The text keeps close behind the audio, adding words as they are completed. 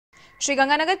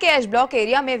श्रीगंगानगर के H block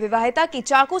area में विवाहिता की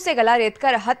चाकू से गला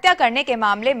रेतकर हत्या करने के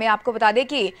मामले में आपको बता दें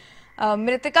कि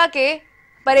मृतका के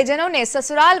परिजनों ने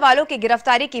ससुराल वालों की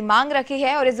गिरफ्तारी की मांग रखी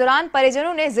है और इस दौरान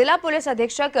परिजनों ने जिला पुलिस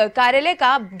अधीक्षक कार्यालय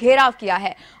का घेराव किया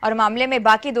है और मामले में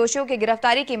बाकी दोषियों की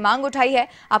गिरफ्तारी की मांग उठाई है।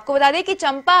 आपको बता दें कि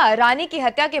चंपा रानी की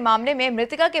हत्या के मामले में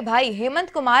मृतका के भाई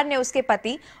हेमंत कुमार ने उसके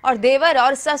पति और देवर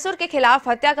और ससुर के खिलाफ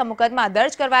हत्या का मुकदमा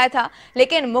दर्ज करवाया था,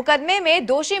 लेकिन मुकदमे में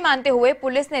दोषी मानते हुए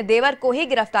पुलिस ने देवर को ही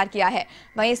गिरफ्तार किया है।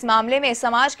 वहीं इस मामले में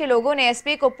समाज के लोगों ने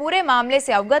एसपी को पूरे मामले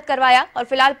से अवगत करवाया और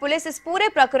फिलहाल पुलिस इस पूरे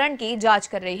प्रकरण की जांच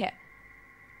कर रही है।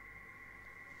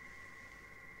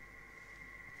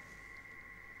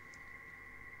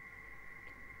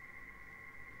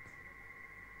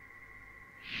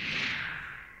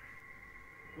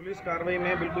 पुलिस कार्रवाई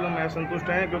में बिल्कुल हम असंतुष्ट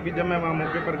हैं, क्योंकि जब मैं वहाँ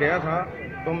मौके पर गया था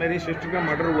तो मेरी सिस्टर का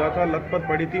मर्डर हुआ था, लथपथ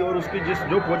पड़ी थी और उसकी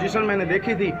जो पोजीशन मैंने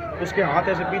देखी थी उसके हाथ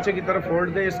ऐसे पीछे की तरफ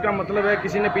फोल्ड थे। इसका मतलब है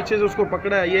किसी ने पीछे से उसको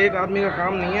पकड़ा है। ये एक आदमी का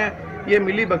काम नहीं है, ये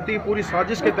मिली भक्ति पूरी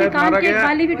साजिश के तहत मारा गया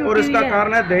है और इसका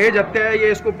कारण है दहेज हत्या है।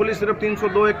 ये इसको पुलिस सिर्फ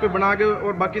 302(1) पे बना के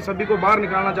और बाकी सभी को बाहर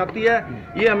निकालना चाहती है।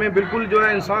 ये हमें बिल्कुल जो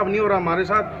है इंसाफ नहीं हो रहा हमारे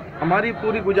साथ। हमारी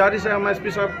पूरी गुजारिश है, हम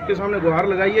एसपी साहब के सामने गुहार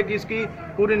लगाई है कि इसकी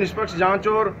पूरी निष्पक्ष जांच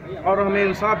और हमें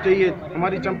इंसाफ चाहिए।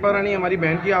 हमारी चंपा रानी, हमारी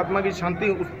बहन की आत्मा की शांति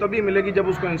तभी मिलेगी जब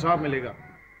उसको इंसाफ मिलेगा।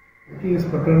 इस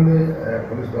प्रकरण में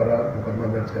पुलिस द्वारा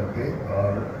मुकदमा दर्ज करके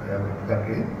और मृतका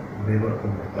के देवर को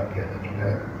गिरफ्तार किया जा चुका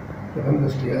है। प्रथम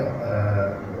दृष्टिया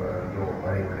जो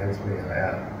हमारे एविडेंस में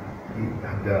आया कि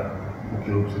हत्या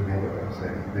मुख्य रूप से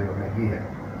देवर ने की है,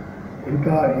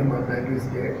 इनका ये मानना है कि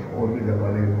इसके और भी घर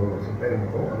वाले इन्वॉल्व हो सकते हैं।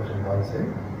 इनको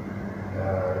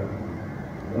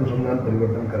अनुसंधान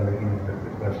परिवर्तन करने की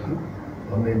रिक्वेस्ट की।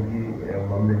 हमने इनकी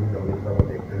मामले की गंभीरता को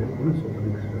देखते हुए पुलिस सुपर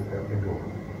एक्सप्रेस करके जो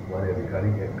हमारे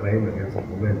अधिकारी है क्राइम अगेंस्ट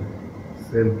वुमेन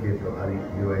सेल के प्रभारी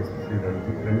डीवाईएसपी श्री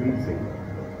रणवीर सिंह,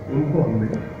 उनको हमने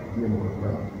ये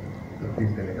मुकदमा तफ्तीश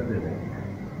देने का निर्णय किया है।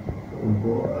 तो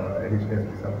उनको एडिशनल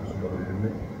एसपी साहब सुपरविजन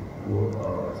में वो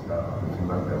इसका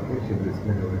अनुसंधान करके शीघ्र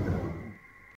इसमें जो भी